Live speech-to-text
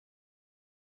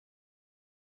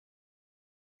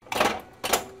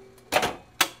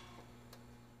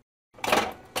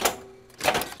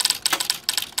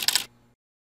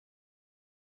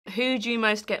Who do you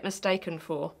most get mistaken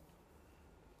for?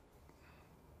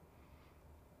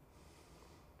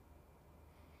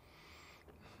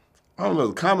 I don't know.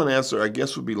 The common answer, I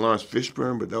guess, would be Lawrence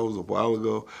Fishburne, but that was a while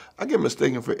ago. I get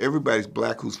mistaken for everybody's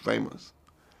black who's famous,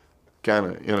 kind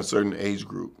of in a certain age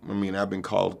group. I mean, I've been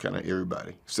called kind of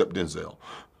everybody except Denzel.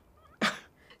 Do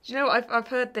you know, I've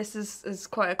heard this is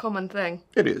quite a common thing.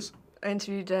 It is. I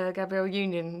interviewed Gabrielle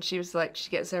Union, and she was like, she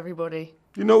gets everybody.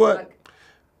 You know what? Like,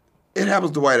 It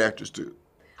happens to white actors too.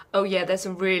 oh yeah, there's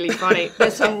some really funny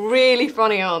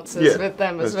answers Yeah, with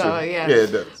them as that's well. true. Yeah, Yeah,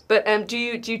 it does. But do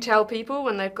you tell people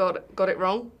when they've got it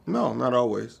wrong? No, not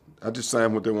always. I just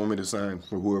sign what they want me to sign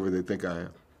for whoever they think I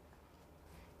am.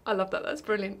 I love that. That's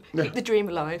brilliant. Yeah. Keep the dream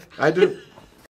alive. I do.